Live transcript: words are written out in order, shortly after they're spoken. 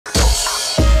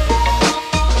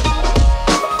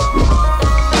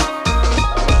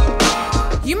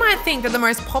think that the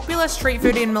most popular street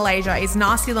food in Malaysia is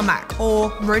nasi lemak or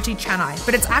roti canai,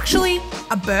 but it's actually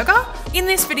a burger? In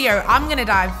this video, I'm gonna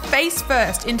dive face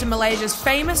first into Malaysia's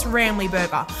famous RAMLY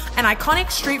burger, an iconic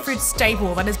street food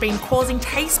staple that has been causing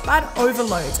taste bud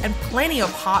overloads and plenty of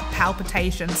heart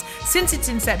palpitations since its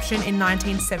inception in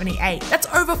 1978. That's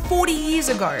over 40 years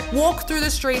ago. Walk through the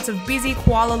streets of busy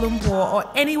Kuala Lumpur or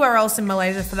anywhere else in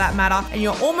Malaysia for that matter, and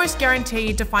you're almost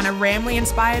guaranteed to find a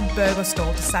RAMLY-inspired burger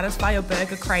stall to satisfy your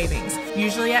burger cravings,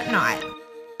 usually at night.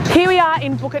 Here we are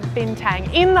in Bukit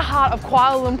Bintang, in the heart of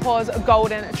Kuala Lumpur's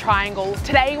Golden Triangle.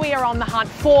 Today we are on the hunt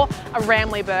for a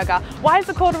RAMLY burger. Why is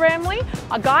it called RAMLY?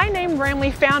 A guy named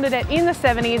RAMLY founded it in the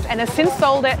 70s and has since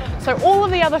sold it, so all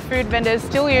of the other food vendors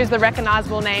still use the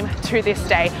recognisable name to this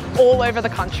day, all over the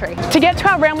country. To get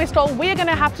to our RAMLY stall, we are going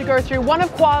to have to go through one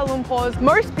of Kuala Lumpur's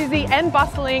most busy and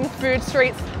bustling food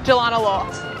streets, Jalan Alor.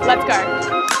 Let's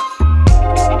go.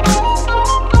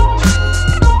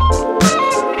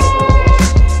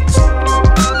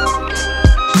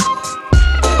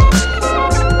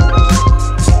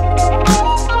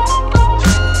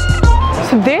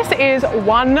 This is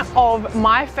one of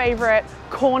my favourite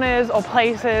corners or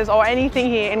places or anything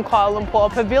here in Kuala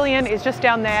Lumpur. Pavilion is just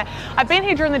down there. I've been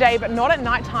here during the day, but not at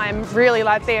night time really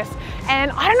like this.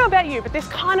 And I don't know about you, but this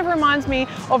kind of reminds me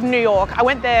of New York. I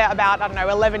went there about, I don't know,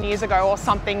 11 years ago or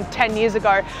something, 10 years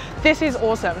ago. This is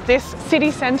awesome. This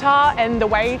city centre and the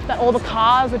way that all the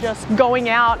cars are just going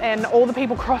out and all the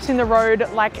people crossing the road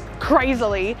like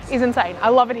crazily is insane. I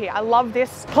love it here. I love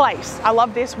this place. I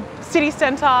love this city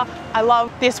centre. I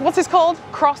love this, what's this called?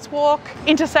 Crosswalk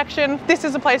intersection. This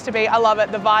is a place to be. I love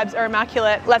it. The vibes are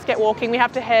immaculate. Let's get walking. We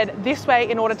have to head this way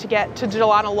in order to get to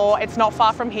Jalan Alor. It's not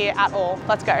far from here at all.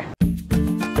 Let's go.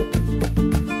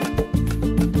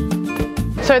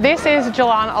 So this is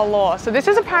Jalan Alor. So this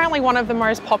is apparently one of the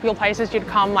most popular places you'd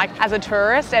come like as a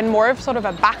tourist and more of sort of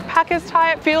a backpackers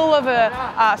type feel of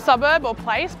a suburb or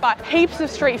place, but heaps of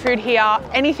street food here,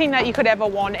 anything that you could ever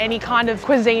want, any kind of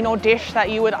cuisine or dish that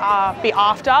you would be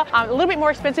after. A little bit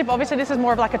more expensive. Obviously this is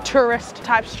more of like a tourist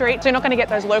type street, so you're not going to get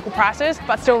those local prices,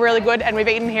 but still really good, and we've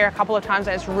eaten here a couple of times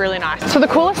and it's really nice. So the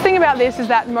coolest thing about this is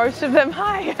that most of them,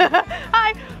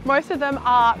 most of them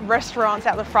are restaurants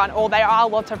out the front, or they are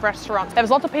lots of restaurants. There's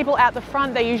lots of people out the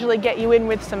front. They usually get you in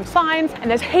with some signs,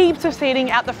 and there's heaps of seating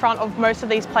out the front of most of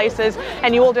these places,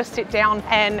 and you all just sit down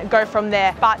and go from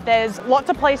there. But there's lots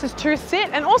of places to sit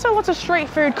and also lots of street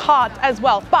food carts as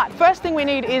well. But first thing we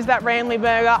need is that RAMLY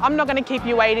burger. I'm not going to keep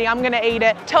you waiting. I'm going to eat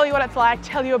it, tell you what it's like,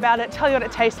 tell you about it, tell you what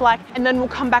it tastes like, and then we'll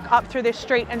come back up through this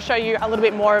street and show you a little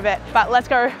bit more of it. But let's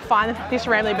go find this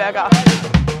RAMLY burger.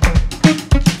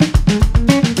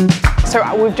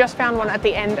 So we've just found one at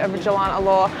the end of Jalan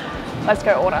Alor. Let's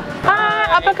go order. Hi,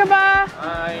 apa khabar?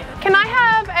 Hi. Can I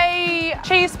have a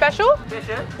cheese special?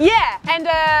 Special? Yeah, and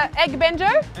egg benjo?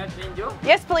 Egg benjo?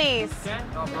 Yes, please. Okay,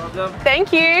 no problem.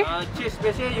 Thank you. Cheese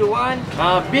special, you want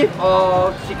beef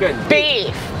or chicken?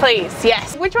 Beef, please,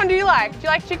 yes. Which one do you like? Do you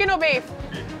like chicken or beef?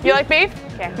 You like beef?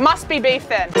 Okay, must be beef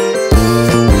then.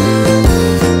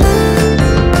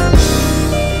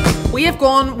 We have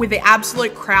gone with the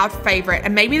absolute crowd favourite,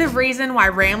 and maybe the reason why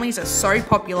RAMLYs are so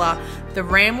popular, the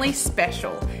RAMLY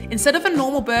Special. Instead of a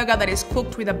normal burger that is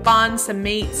cooked with a bun, some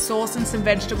meat, sauce and some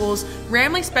vegetables,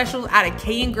 RAMLY Specials add a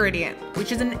key ingredient,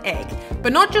 which is an egg.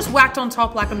 But not just whacked on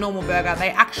top like a normal burger, they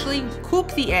actually cook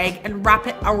the egg and wrap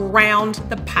it around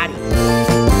the patty.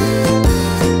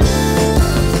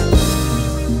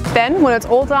 Then, when it's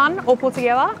all done, all put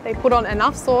together, they put on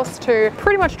enough sauce to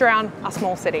pretty much drown a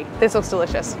small city. This looks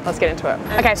delicious. Let's get into it.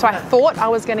 Okay, so I thought I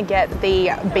was gonna get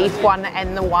the beef one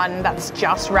and the one that's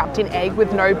just wrapped in egg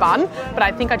with no bun, but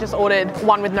I think I just ordered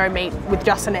one with no meat with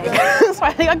just an egg. So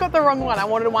I think I got the wrong one. I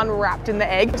wanted one wrapped in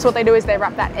the egg. So what they do is they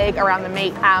wrap that egg around the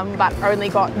meat, but only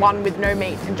got one with no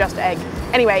meat and just egg.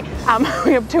 Anyway,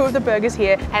 we have two of the burgers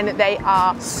here and they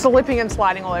are slipping and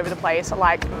sliding all over the place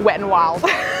like Wet n Wild.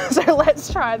 So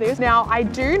let's try this. Now I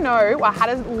do know I had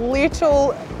a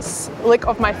little lick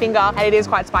of my finger and it is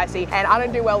quite spicy, and I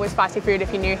don't do well with spicy food.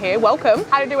 If you're new here, welcome.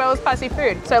 I don't do well with spicy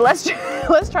food. So let's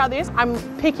try this. I'm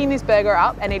picking this burger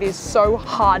up and it is so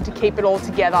hard to keep it all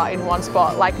together in one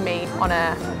spot like me on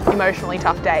a emotionally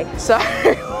tough day. So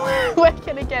we're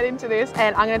gonna get into this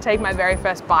and I'm gonna take my very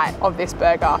first bite of this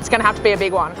burger. It's gonna have to be a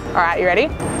big one. All right, you ready?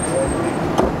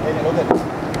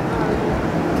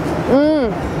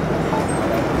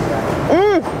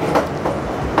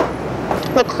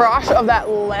 The crush of that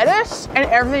lettuce and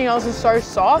everything else is so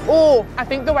soft. Oh, I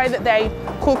think the way that they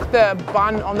cook the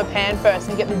bun on the pan first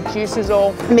and get the juices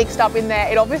all mixed up in there,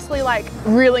 it obviously like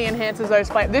really enhances those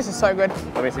flavors. This is so good.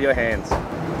 Let me see your hands.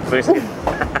 First.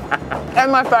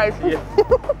 And my face. Yeah.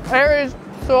 There is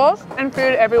sauce and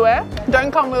food everywhere. Don't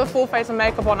come with a full face of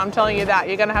makeup on, I'm telling you that.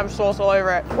 You're gonna have sauce all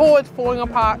over it. Oh, it's falling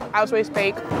apart as we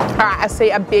speak. All right, I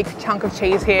see a big chunk of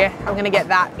cheese here. I'm gonna get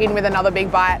that in with another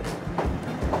big bite.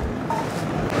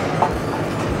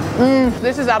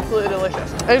 This is absolutely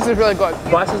delicious. This is really good.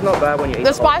 Spice is not bad when you eat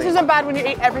the spice isn't bad when you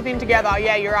eat everything together.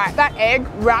 Yeah, you're right. That egg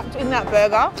wrapped in that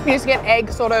burger, you just get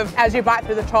egg sort of as you bite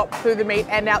through the top, through the meat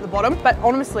and out the bottom. But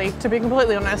honestly, to be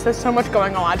completely honest, there's so much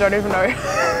going on. I don't even know.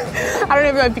 I don't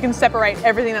even know if you can separate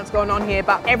everything that's going on here,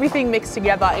 but everything mixed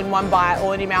together in one bite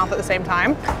all in your mouth at the same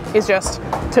time is just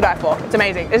to die for. It's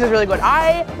amazing. This is really good.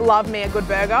 I love me a good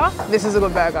burger. This is a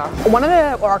good burger. One of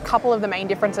the, or a couple of the main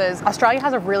differences, Australia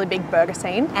has a really big burger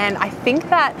scene, and I think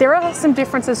that there are some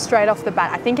differences straight off the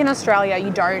bat. I think in Australia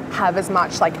you don't have as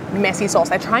much like messy sauce.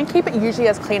 They try and keep it usually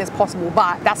as clean as possible,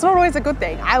 but that's not always a good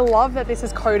thing. I love that this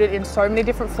is coated in so many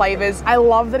different flavors. I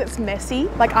love that it's messy.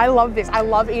 Like, I love this. I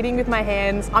love eating with my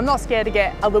hands. I'm not scared to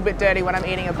get a little bit dirty when I'm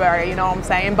eating a burger, you know what I'm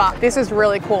saying? But this is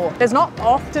really cool. There's not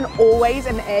often always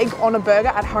an egg on a burger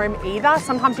at home either.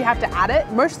 Sometimes you have to add it.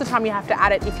 Most of the time you have to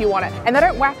add it if you want it. And they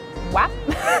don't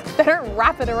they don't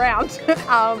wrap it around.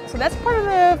 So that's part of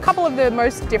the couple of the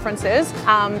most differences.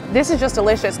 This is just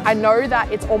delicious. I know that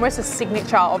it's almost a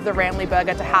signature of the RAMLY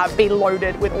burger to be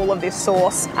loaded with all of this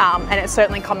sauce, and it's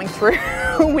certainly coming through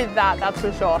with that, that's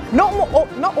for sure.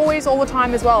 Not always all the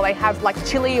time as well. They have like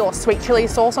chili or sweet chili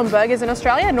sauce on burgers in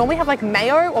Australia. Normally have like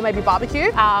mayo or maybe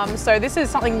barbecue. So this is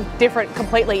something different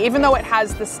completely. Even though it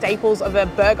has the staples of a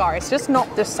burger, it's just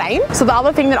not the same. So the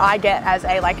other thing that I get as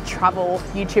a like travel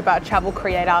YouTuber, travel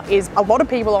creator, is a lot of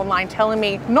people online telling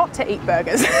me not to eat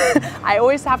burgers. I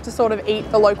always have to sort of eat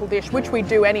the local dish, which we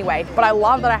do anyway, but I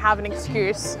love that I have an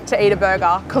excuse to eat a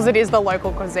burger because it is the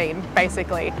local cuisine,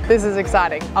 basically. This is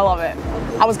exciting. I love it.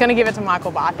 I was gonna give it to Michael,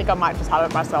 but I think I might just have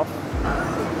it myself.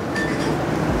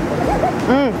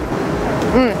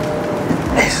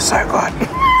 This is so good.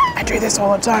 I do this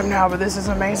all the time now, but this is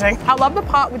amazing. I love the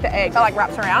part with the egg that like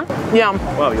wraps around. Yum.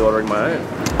 Well, you're ordering my own.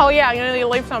 Oh yeah, I'm gonna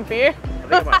leave some for you.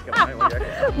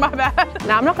 My bad.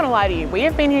 Now, I'm not gonna lie to you. We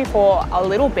have been here for a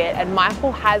little bit and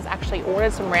Michael has actually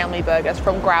ordered some RAMLY burgers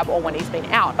from Grab or when he's been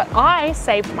out. But I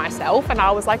saved myself and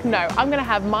I was like, no, I'm gonna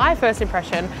have my first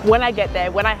impression when I get there,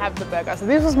 when I have the burger. So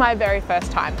this was my very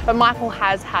first time. But Michael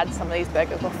has had some of these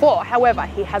burgers before. However,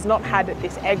 he has not had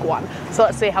this egg one. So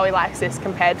let's see how he likes this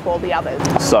compared to all the others.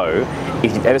 So,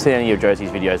 if you've ever seen any of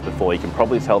Josie's videos before, you can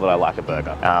probably tell that I like a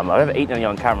burger. I've never eaten any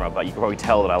on camera, but you can probably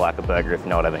tell that I like a burger, if you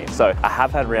know what I mean. So I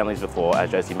have had RAMLYs before,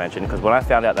 as Josie mentioned, because when I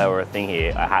found out they were a thing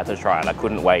here, I had to try it. I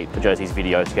couldn't wait for Josie's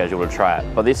video schedule to try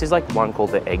it. But this is like one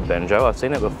called the egg benjo. I've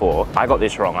seen it before. I got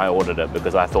this wrong. I ordered it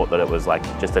because I thought that it was like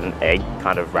just an egg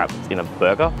kind of wrapped in a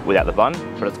burger without the bun,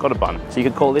 but it's got a bun. So you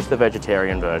could call this the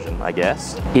vegetarian version, I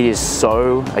guess. It is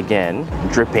so, again,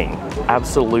 dripping.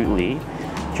 Absolutely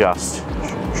just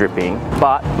dripping,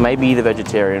 but maybe the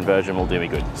vegetarian version will do me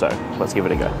good. So let's give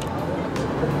it a go.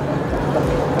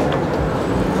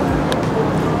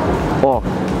 Oh,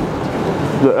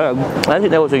 the egg. I don't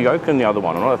think there was a yolk in the other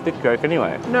one. Not a thick yolk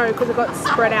anyway. No, because it got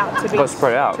spread out to be. It got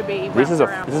spread out. This is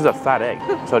a fat egg,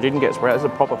 so it didn't get spread out. This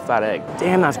is a proper fat egg.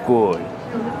 Damn, that's good.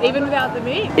 Even without the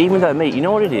meat? Even without the meat. You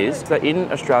know what it is? That in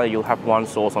Australia you'll have one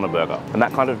sauce on a burger, and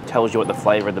that kind of tells you what the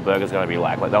flavour of the burger is going to be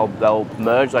like. Like they'll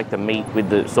merge like the meat with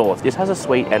the sauce. This has a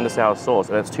sweet and a sour sauce,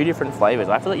 and it's two different flavours.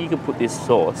 I feel like you could put this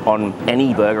sauce on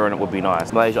any burger and it would be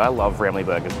nice. Malaysia, I love RAMLY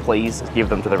burgers. Please give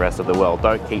them to the rest of the world.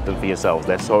 Don't keep them for yourselves.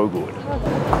 They're so good.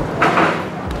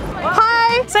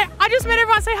 Hi! Say, I just met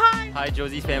everyone. Say hi. Hi,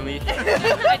 Josie's family.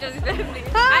 Hi, Josie's family.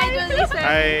 Hi, Josie's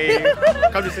family. Hi,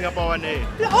 come to Singapore one day.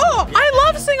 Oh, I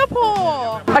love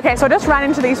Singapore. Okay, so I just ran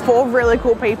into these 4 really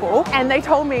cool people and they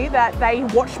told me that they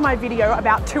watched my video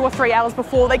about 2 or 3 hours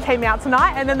before they came out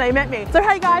tonight and then they met me. So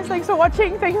hey guys, thanks for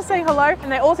watching. Thanks for saying hello. And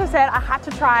they also said I had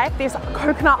to try this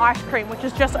coconut ice cream, which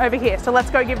is just over here. So let's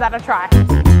go give that a try.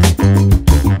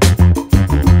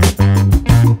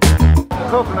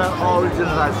 Coconut original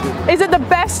ice cream. Is it the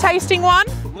best tasting one?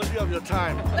 Worthy of your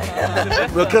time.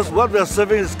 Because what we are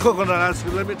serving is coconut ice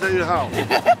cream. Let me tell you how.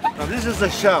 Now this is the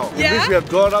shell, in which we have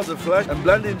drawn out the flesh and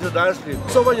blended into the ice cream.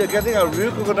 So when you're getting a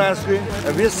real coconut ice cream,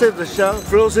 and we save the shell,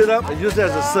 froze it up, and use it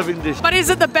as a serving dish. But is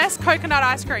it the best coconut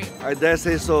ice cream? I dare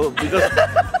say so,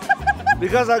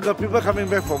 because I got people coming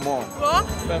back for more.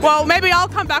 Well, maybe I'll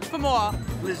come back for more.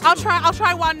 please. I'll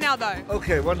try one now though.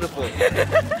 Okay, wonderful.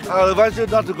 I'll advise you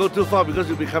not to go too far because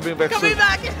you'll be coming back Coming soon.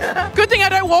 back. Good thing I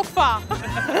don't walk far.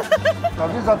 Now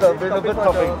these are the available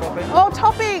toppings. Oh,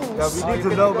 toppings. Yeah, we need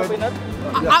to know whether,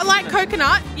 I like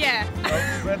coconut. Yeah.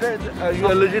 whether are you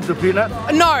allergic to peanut?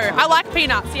 No, I like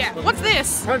peanuts. Yeah. What's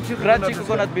this? Crunchy Crunchy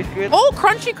coconut biscuit, Oh,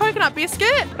 crunchy coconut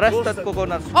biscuit. roasted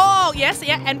coconut, Oh, yes,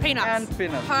 yeah, and peanuts. and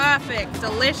peanut. Perfect,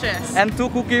 delicious. And 2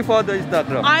 cookies for the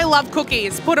Instagram. I love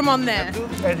cookies. Put them on there.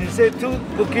 And he said 2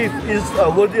 cookies is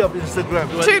worthy of Instagram.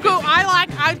 Too cool.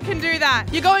 I can do that.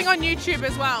 You're going on YouTube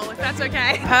as well, if that's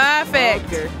okay.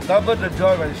 Perfect. Okay, double the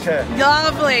joy and share.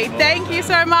 Lovely. Thank you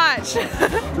so much.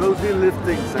 Josie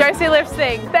lifting. Josie lifts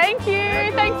things. Thank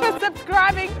you. Thanks for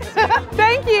subscribing.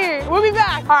 Thank you. We'll be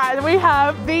back. All right, we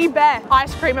have the best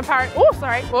ice cream apparently. Oh,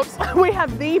 sorry. Whoops. We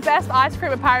have the best ice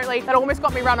cream apparently that almost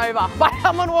got me run over by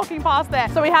someone walking past there.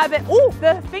 So we have it. Oh,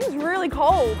 the thing's really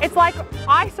cold. It's like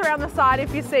ice around the side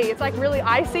if you see. It's like really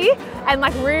icy and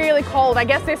like really cold. I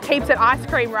guess this keeps it ice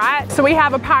cream, right? So we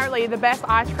have apparently the best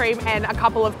ice cream and a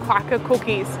couple of cracker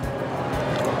cookies.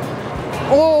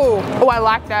 Oh, I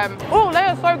like them. Oh, they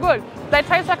are so good. They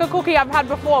taste like a cookie I've had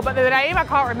before, but the name I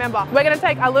can't remember. We're gonna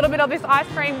take a little bit of this ice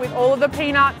cream with all of the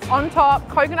peanuts on top,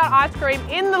 coconut ice cream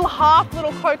in the half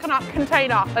little coconut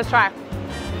container. Let's try.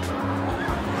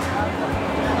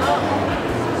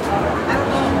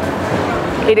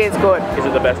 It is good. Is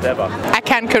it the best ever? I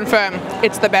can confirm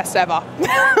it's the best ever.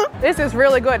 This is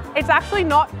really good. It's actually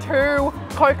not too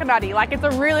coconutty. Like, it's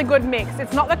a really good mix.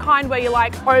 It's not the kind where you're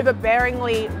like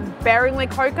overbearingly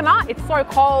coconut. It's so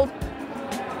cold,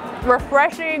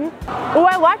 refreshing. Oh,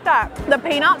 I like that. The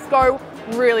peanuts go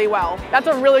really well. That's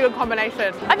a really good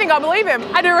combination. I think I believe him.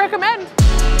 I do recommend.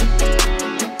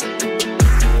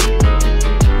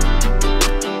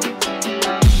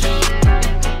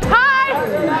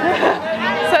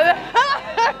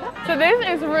 So this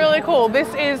is really cool. This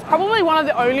is probably one of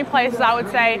the only places I would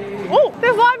say, oh,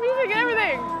 there's live music and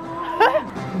everything.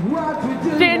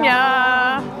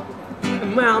 Virginia.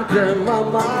 Mountain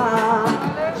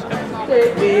mama,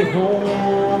 take me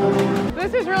home.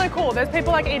 This is really cool. There's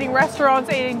people like eating restaurants,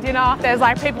 eating dinner. There's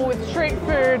like people with street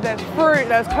food, there's fruit,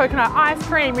 there's coconut ice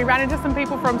cream. We ran into some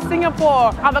people from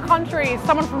Singapore, other countries,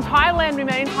 someone from Thailand we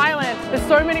met in Thailand. There's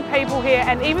so many people here,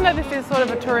 and even though this is sort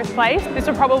of a tourist place, this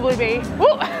would probably be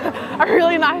a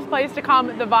really nice place to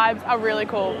come. The vibes are really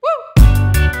cool.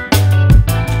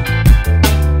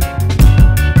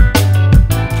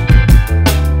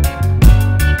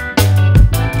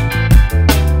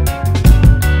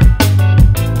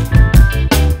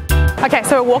 Okay,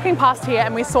 so we're walking past here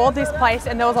and we saw this place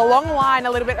and there was a long line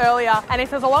a little bit earlier, and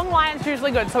if there's a long line it's usually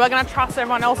good, so we're gonna trust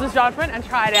everyone else's judgment and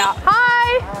try it out.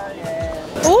 Hi!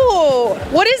 Ooh,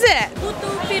 what is it? Putu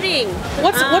piring.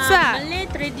 What's that? Malay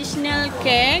traditional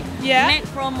cake. Yeah. Made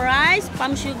from rice,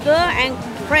 palm sugar, and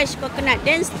fresh coconut.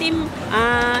 Then steam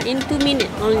in 2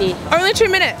 minutes only. Only 2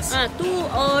 minutes? 2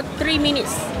 or 3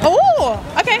 minutes. Oh,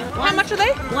 okay. How much are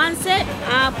they? One set,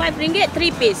 5 ringgit,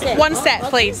 3 pieces. One set,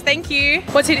 please. Thank you.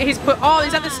 What's it? He's put. Oh,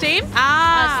 is that the steam?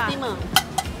 Ah. Steamer.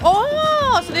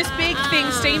 Oh, so this big thing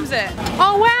steams it.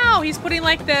 Oh wow, he's putting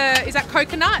like the, is that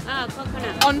coconut?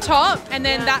 Coconut. On top, and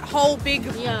then that whole big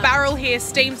barrel here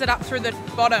steams it up through the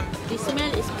bottom. The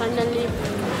smell is pandan leaf.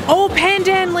 Oh,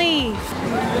 pandan leaf.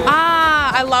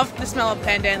 Ah, I love the smell of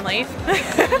pandan leaf.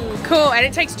 Cool, and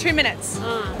it takes 2 minutes.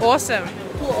 Awesome.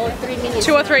 2 or 3 minutes.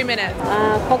 2 or 3 minutes.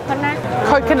 Coconut.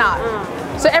 Coconut.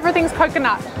 So everything's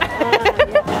coconut.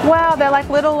 Wow, they're like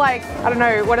little, like, I don't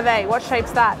know, what are they? What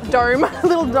shape's that? Dome?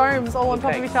 Little domes all on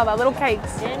top of each other, little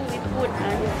cakes. Then we put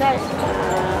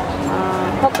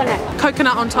coconut.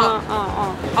 Coconut on top.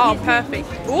 Oh, perfect.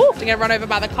 Ooh, I'm gonna run over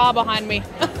by the car behind me.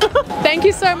 Thank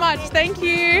you so much, thank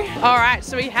you. All right,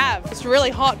 so we have this really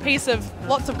hot piece of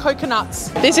lots of coconuts.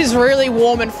 This is really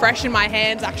warm and fresh in my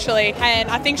hands actually. And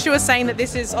I think she was saying that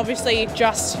this is obviously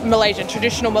just Malaysian,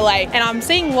 traditional Malay. And I'm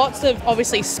seeing lots of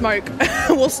obviously smoke,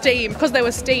 well steam, because they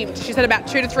were steamed. She said about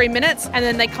 2 to 3 minutes, and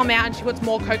then they come out and she puts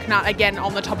more coconut again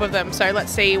on the top of them. So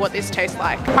let's see what this tastes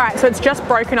like. All right, so it's just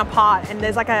broken apart and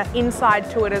there's like an inside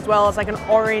to it as well as like an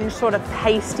orange sort of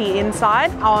pasty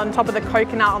inside on top of the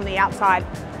coconut on the outside.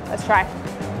 Let's try.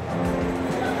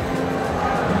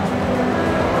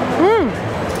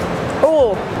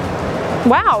 Oh,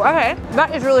 wow, okay.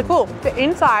 That is really cool. The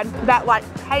inside, that like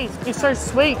taste is so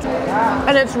sweet.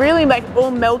 And it's really like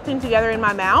all melting together in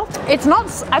my mouth. It's not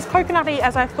as coconutty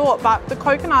as I thought, but the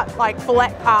coconut like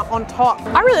fillet on top,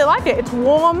 I really like it. It's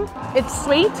warm, it's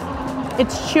sweet.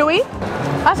 It's chewy.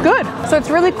 That's good. So it's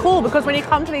really cool because when you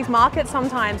come to these markets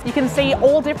sometimes, you can see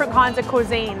all different kinds of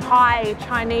cuisine, Thai,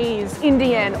 Chinese,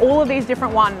 Indian, all of these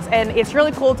different ones. And it's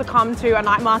really cool to come to a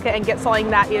night market and get something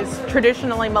that is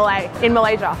traditionally Malay in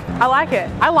Malaysia. I like it.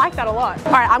 I like that a lot.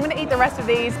 All right, I'm gonna eat the rest of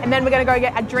these and then we're gonna go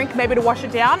get a drink maybe to wash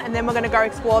it down, and then we're gonna go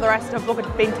explore the rest of Bukit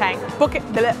Bintang. Bukit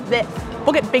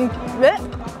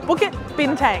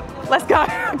Bintang. Let's go.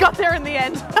 Got there in the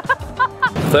end.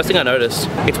 First thing I noticed,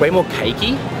 it's way more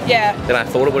cakey Yeah. than I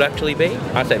thought it would actually be.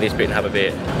 I'd say this bit and have a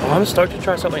bit. Oh, I'm stoked to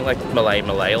try something like Malay.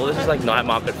 Well, this is like night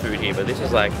market food here, but this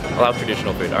is like, I love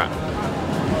traditional food. All right.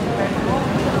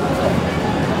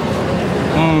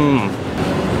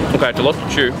 Okay, it's a lot to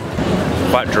chew.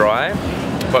 Quite dry,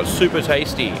 but super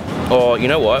tasty. Or you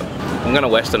know what? I'm gonna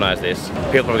westernize this.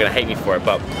 People are gonna hate me for it,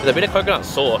 but with a bit of coconut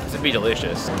sauce, this would be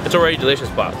delicious. It's already delicious,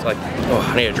 but it's like, oh,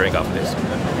 I need a drink after this.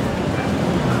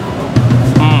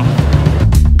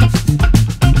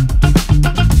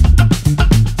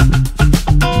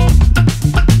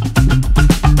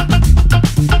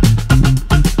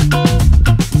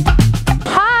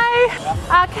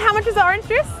 How much is the orange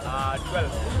juice?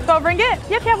 12 ringgit.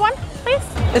 Yeah, can I have one, please?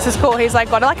 This is cool. He's like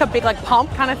got like a big like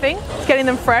pump kind of thing. He's getting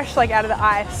them fresh like out of the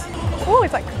ice. Oh,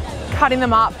 he's like cutting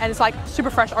them up and it's like super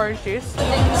fresh orange juice.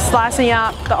 Slicing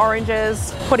up the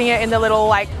oranges, putting it in the little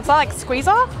like, is that like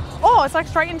squeezer? Oh, it's like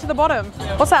straight into the bottom.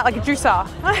 What's that, like a juicer?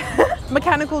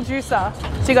 Mechanical juicer.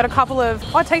 So you got a couple of,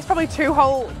 oh, it takes probably three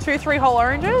whole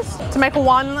oranges to make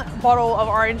one bottle of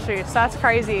orange juice. That's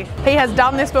crazy. He has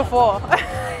done this before.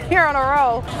 You're on a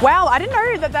roll. Wow, I didn't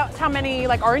know that that's how many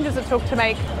like oranges it took to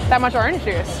make that much orange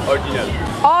juice. Original.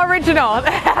 Original.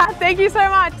 Thank you so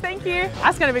much. Thank you.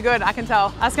 That's gonna be good, I can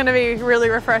tell. That's gonna be really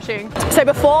refreshing. So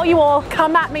before you all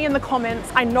come at me in the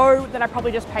comments, I know that I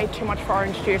probably just paid too much for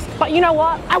orange juice, but you know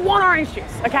what? I want orange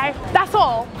juice, okay? That's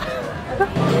all.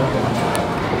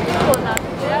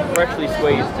 Freshly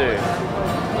squeezed too.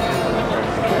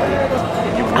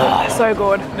 Oh, so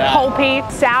good. Pulpy,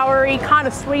 soury, kind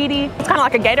of sweety. It's kind of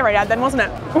like a Gatorade ad then, wasn't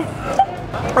it?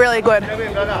 Really good.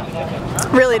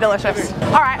 Really delicious.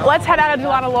 All right, let's head out of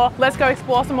Jalan-Alor. Let's go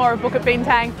explore some more of Bukit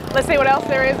Bintang. Let's see what else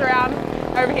there is around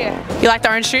over here. You like the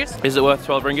orange juice? Is it worth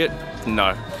 12 ringgit?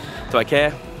 No. Do I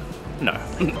care? No.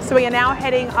 So we are now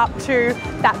heading up to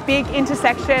that big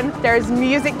intersection. There is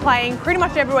music playing pretty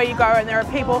much everywhere you go and there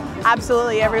are people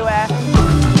absolutely everywhere.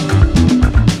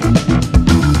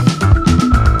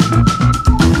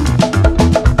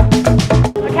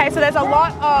 Okay, so there's a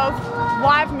lot of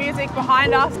live music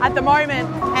behind us at the moment,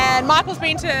 and Michael's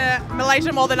been to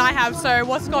Malaysia more than I have, so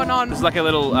what's going on? It's like a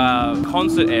little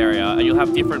concert area, and you'll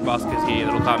have different buskers here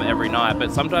that'll come every night,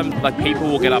 but sometimes like people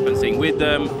will get up and sing with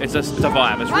them. It's a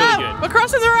vibe, it's really good. We're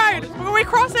crossing the road. We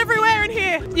cross everywhere in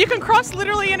here. You can cross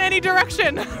literally in any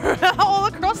direction, all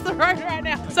across the road right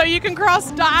now. So you can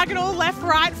cross diagonal, left,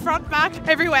 right, front, back,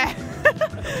 everywhere.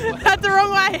 That's the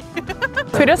wrong way.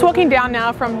 So we're just walking down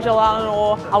now from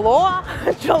Jalan-Alor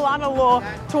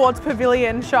towards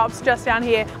Pavilion shops just down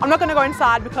here. I'm not going to go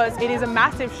inside because it is a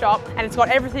massive shop and it's got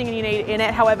everything you need in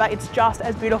it. However, it's just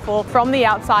as beautiful from the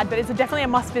outside, but it's definitely a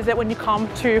must visit when you come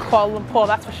to Kuala Lumpur,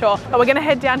 that's for sure. But we're going to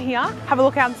head down here, have a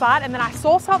look outside, and then I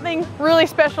saw something really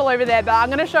special over there that I'm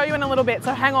going to show you in a little bit.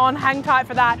 So hang on, hang tight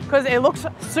for that because it looks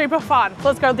super fun. So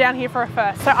let's go down here for it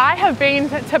first. So I have been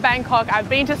to Bangkok, I've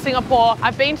been to Singapore,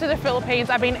 I've been to the Philippines,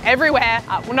 I've been everywhere,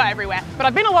 well not everywhere, but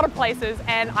I've been a lot of places,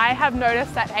 and I have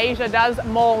noticed that Asia does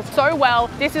malls so well.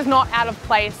 This is not out of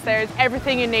place. There's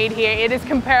everything you need here. It is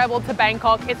comparable to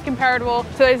Bangkok. It's comparable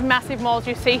to those massive malls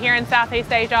you see here in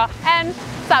Southeast Asia, and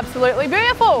it's absolutely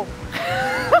beautiful.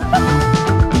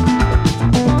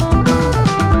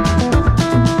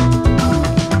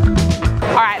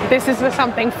 Alright, this is the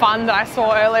something fun that I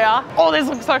saw earlier. Oh, this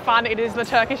looks so fun. It is the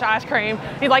Turkish ice cream.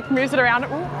 He like moves it around.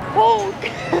 Ooh.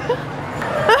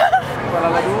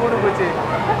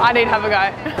 I need to have a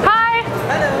go. Hi!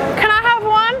 Hello! Can I have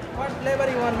one? What flavor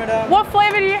you want, madam? What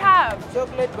flavor do you have?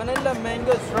 Chocolate, vanilla,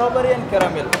 mango, strawberry and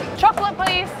caramel. Chocolate,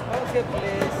 please. Okay,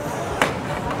 please.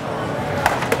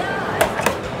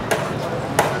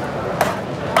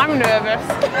 I'm nervous.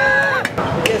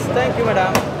 Yes, thank you,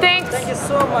 madam. Thanks. Thank you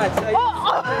so much.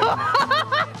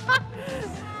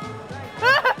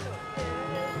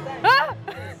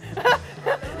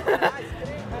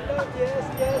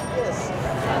 Yes.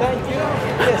 Thank you.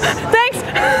 Yes. Thanks.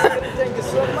 Thank you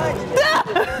so much.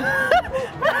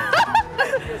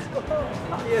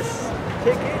 Yes.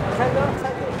 Take it. Hello.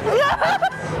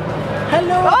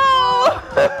 Hello. Oh!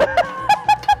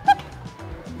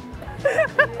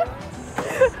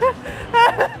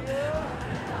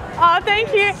 Oh, thank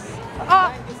you.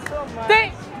 Oh, Thank you so much.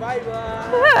 thanks. Bye bye.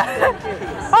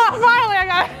 Oh, finally, I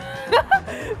okay.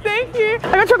 Thank you.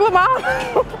 I got chocolate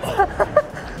bar.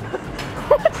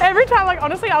 Every time, like,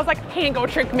 honestly, I was like, he ain't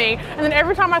gonna trick me. And then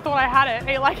every time I thought I had it,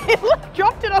 he like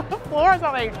dropped it on the floor or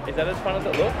something. Is that as fun as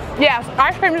it looks? Yes,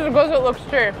 ice cream is as good as it looks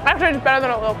too. Actually, it's better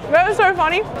than it looks. That was so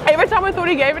funny. Every time I thought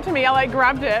he gave it to me, I like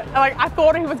grabbed it. And, like, I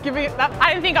thought he was giving it that.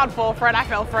 I didn't think I'd fall for it, I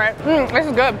fell for it. This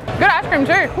is good. Good ice cream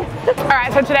too. All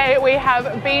right, so today we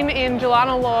have been in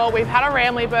Jelana Law. We've had a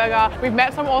Ramly burger. We've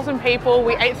met some awesome people.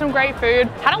 We ate some great food.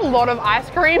 Had a lot of ice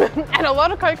cream and a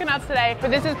lot of coconuts today.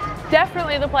 But this is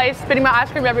definitely the place, spitting my ice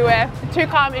cream everywhere. To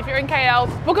come if you're in KL.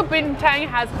 Bukit Bintang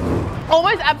has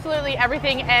almost absolutely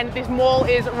everything, and this mall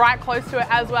is right close to it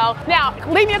as well. Now,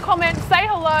 leave me a comment, say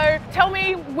hello, tell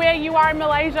me where you are in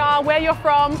Malaysia, where you're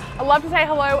from. I'd love to say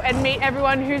hello and meet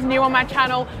everyone who's new on my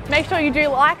channel. Make sure you do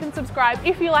like and subscribe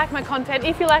if you like my content,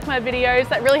 if you like my videos.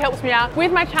 That really helps me out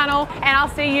with my channel, and I'll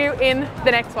see you in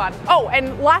the next one. Oh, and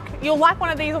you'll like one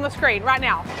of these on the screen right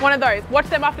now. One of those. Watch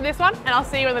them after this one, and I'll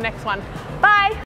see you in the next one. Bye!